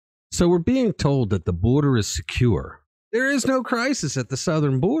So we're being told that the border is secure. There is no crisis at the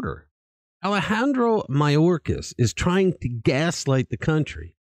southern border. Alejandro Mayorkas is trying to gaslight the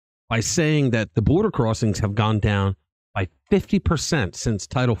country by saying that the border crossings have gone down by 50% since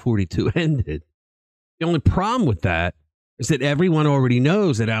Title 42 ended. The only problem with that is that everyone already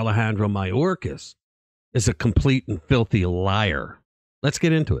knows that Alejandro Mayorkas is a complete and filthy liar. Let's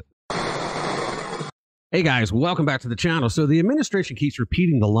get into it. Hey guys, welcome back to the channel. So the administration keeps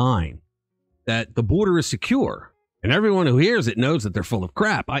repeating the line that the border is secure, and everyone who hears it knows that they're full of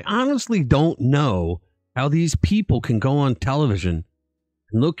crap. I honestly don't know how these people can go on television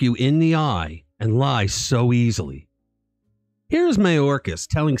and look you in the eye and lie so easily. Here's Mayorkas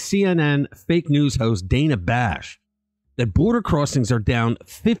telling CNN fake news host Dana Bash that border crossings are down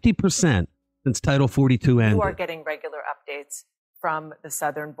 50% since Title 42 ended. You are getting regular updates from the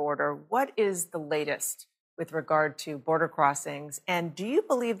southern border. What is the latest with regard to border crossings? And do you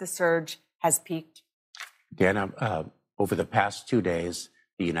believe the surge has peaked? Dana, over the past 2 days,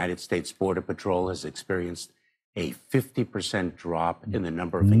 the United States Border Patrol has experienced a 50% drop in the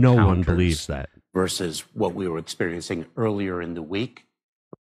number of encounters. No one believes that. Versus what we were experiencing earlier in the week.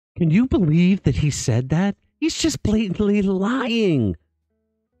 Can you believe that he said that? He's just blatantly lying.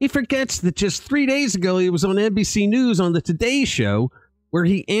 He forgets that just 3 days ago, he was on NBC News on the Today Show, where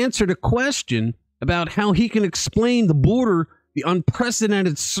he answered a question about how he can explain the border, the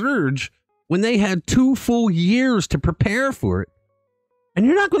unprecedented surge, when they had 2 full years to prepare for it. And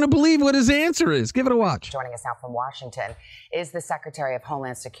you're not going to believe what his answer is. Give it a watch. Joining us now from Washington is the Secretary of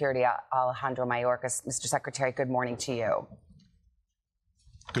Homeland Security, Alejandro Mayorkas. Mr. Secretary, good morning to you.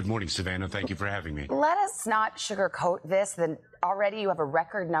 Good morning, Savannah. Thank you for having me. Let us not sugarcoat this. Already you have a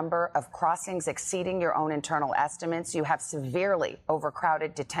record number of crossings exceeding your own internal estimates. You have severely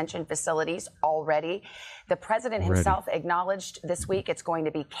overcrowded detention facilities already. The president himself acknowledged this week it's going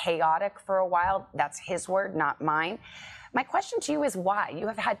to be chaotic for a while. That's his word, not mine. My question to you is why? You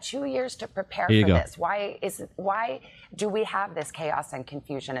have had 2 years to prepare for this. Why do we have this chaos and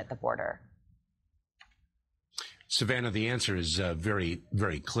confusion at the border? Savannah, the answer is very,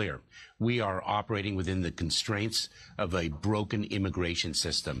 very clear. We are operating within the constraints of a broken immigration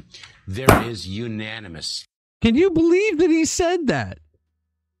system. There is unanimous. Can you believe that he said that?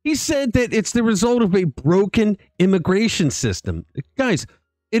 He said that it's the result of a broken immigration system. Guys,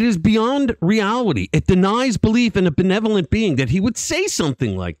 it is beyond reality. It denies belief in a benevolent being that he would say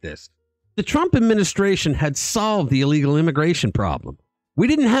something like this. The Trump administration had solved the illegal immigration problem. We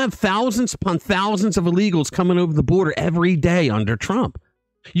didn't have thousands upon thousands of illegals coming over the border every day under Trump.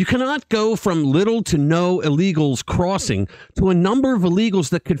 You cannot go from little to no illegals crossing to a number of illegals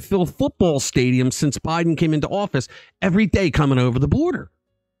that could fill football stadiums since Biden came into office every day coming over the border.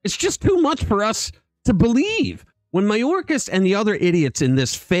 It's just too much for us to believe. When Mayorkas and the other idiots in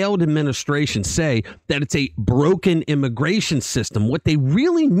this failed administration say that it's a broken immigration system, what they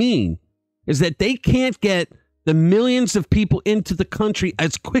really mean is that they can't get the millions of people into the country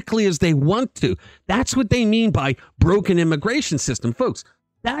as quickly as they want to. That's what they mean by broken immigration system, folks.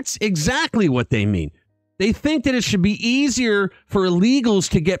 That's exactly what they mean. They think that it should be easier for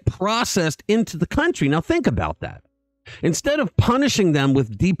illegals to get processed into the country. Now think about that. Instead of punishing them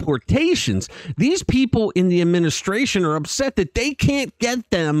with deportations, these people in the administration are upset that they can't get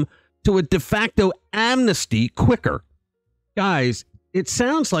them to a de facto amnesty quicker. Guys, it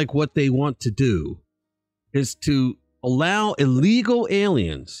sounds like what they want to do is to allow illegal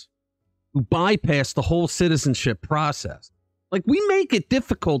aliens who bypass the whole citizenship process. Like, we make it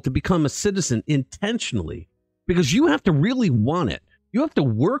difficult to become a citizen intentionally because you have to really want it. You have to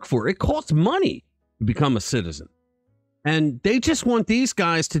work for it. It costs money to become a citizen. And they just want these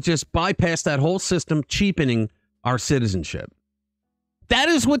guys to just bypass that whole system, cheapening our citizenship. That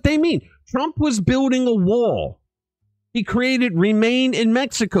is what they mean. Trump was building a wall. He created Remain in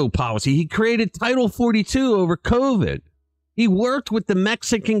Mexico policy. He created Title 42 over COVID. He worked with the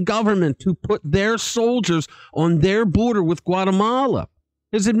Mexican government to put their soldiers on their border with Guatemala.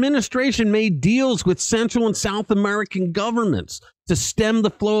 His administration made deals with Central and South American governments to stem the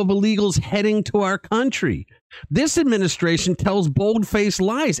flow of illegals heading to our country. This administration tells bold-faced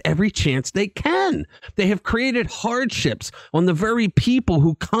lies every chance they can. They have created hardships on the very people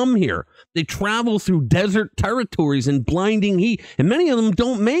who come here. They travel through desert territories in blinding heat, and many of them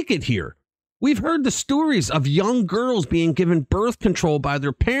don't make it here. We've heard the stories of young girls being given birth control by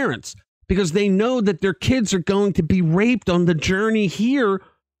their parents because they know that their kids are going to be raped on the journey here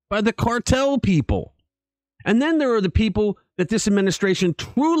by the cartel people. And then there are the people that this administration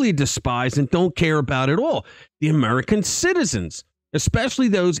truly despise and don't care about at all, the American citizens. especially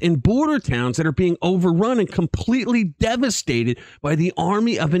those in border towns that are being overrun and completely devastated by the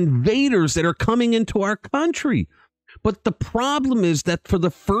army of invaders that are coming into our country. But the problem is that for the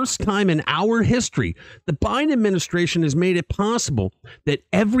first time in our history, the Biden administration has made it possible that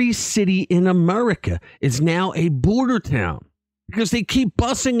every city in America is now a border town because they keep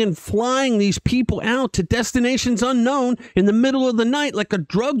busing and flying these people out to destinations unknown in the middle of the night like a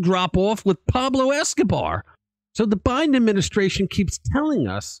drug drop-off with Pablo Escobar. So the Biden administration keeps telling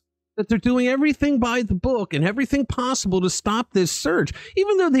us that they're doing everything by the book and everything possible to stop this surge,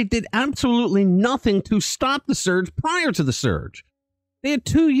 even though they did absolutely nothing to stop the surge prior to the surge. They had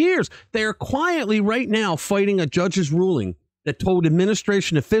 2 years. They are quietly right now fighting a judge's ruling that told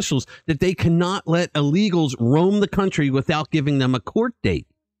administration officials that they cannot let illegals roam the country without giving them a court date.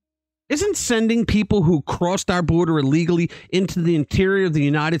 Isn't sending people who crossed our border illegally into the interior of the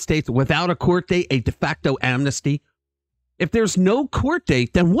United States without a court date a de facto amnesty? If there's no court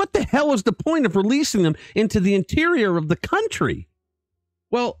date, then what the hell is the point of releasing them into the interior of the country?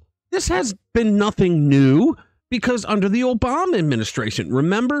 Well, this has been nothing new because under the Obama administration,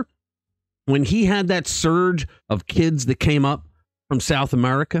 remember when he had that surge of kids that came up from South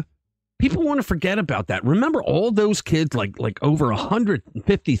America? People want to forget about that. Remember all those kids, like over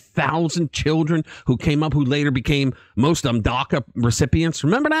 150,000 children who came up, who later became, most of them, DACA recipients.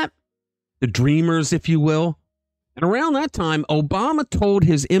 Remember that? The dreamers, if you will. And around that time, Obama told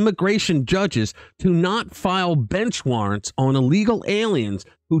his immigration judges to not file bench warrants on illegal aliens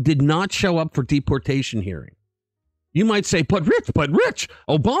who did not show up for deportation hearing. You might say, but Rich,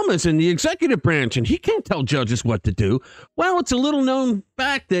 Obama's in the executive branch and he can't tell judges what to do. Well, it's a little known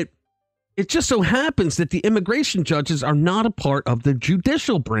fact that it just so happens that the immigration judges are not a part of the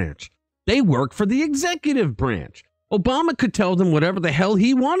judicial branch. They work for the executive branch. Obama could tell them whatever the hell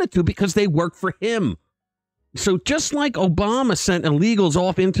he wanted to because they work for him. So just like Obama sent illegals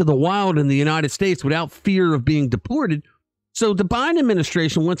off into the wild in the United States without fear of being deported, so the Biden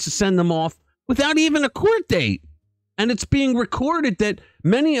administration wants to send them off without even a court date. And it's being recorded that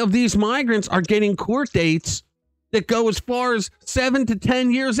many of these migrants are getting court dates that go as far as 7 to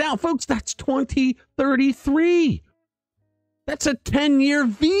 10 years out. Folks, that's 2033. That's a 10-year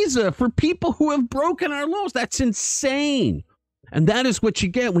visa for people who have broken our laws. That's insane. And that is what you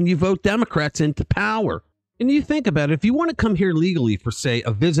get when you vote Democrats into power. And you think about it, if you want to come here legally for, say,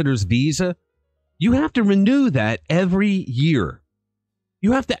 a visitor's visa, you have to renew that every year.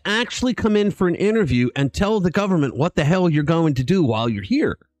 You have to actually come in for an interview and tell the government what the hell you're going to do while you're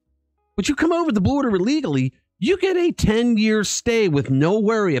here. But you come over the border illegally, you get a 10-year stay with no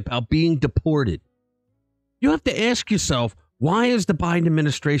worry about being deported. You have to ask yourself, why is the Biden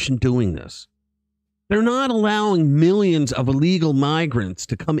administration doing this? They're not allowing millions of illegal migrants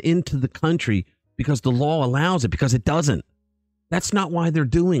to come into the country because the law allows it, because it doesn't. That's not why they're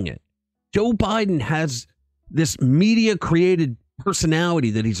doing it. Joe Biden has this media-created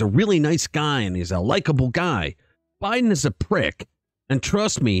personality that he's a really nice guy and he's a likable guy. Biden is a prick. And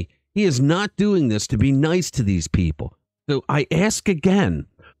trust me, he is not doing this to be nice to these people. So I ask again,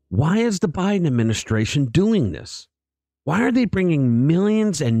 why is the Biden administration doing this? Why are they bringing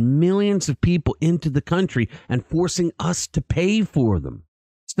millions and millions of people into the country and forcing us to pay for them?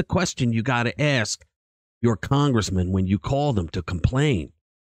 It's the question you got to ask your congressman when you call them to complain.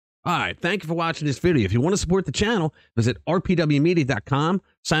 All right, thank you for watching this video. If you want to support the channel, visit rpwmedia.com,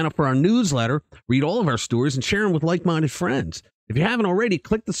 sign up for our newsletter, read all of our stories, and share them with like-minded friends. If you haven't already,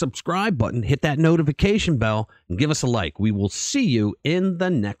 click the subscribe button, hit that notification bell, and give us a like. We will see you in the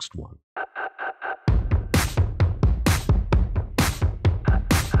next one.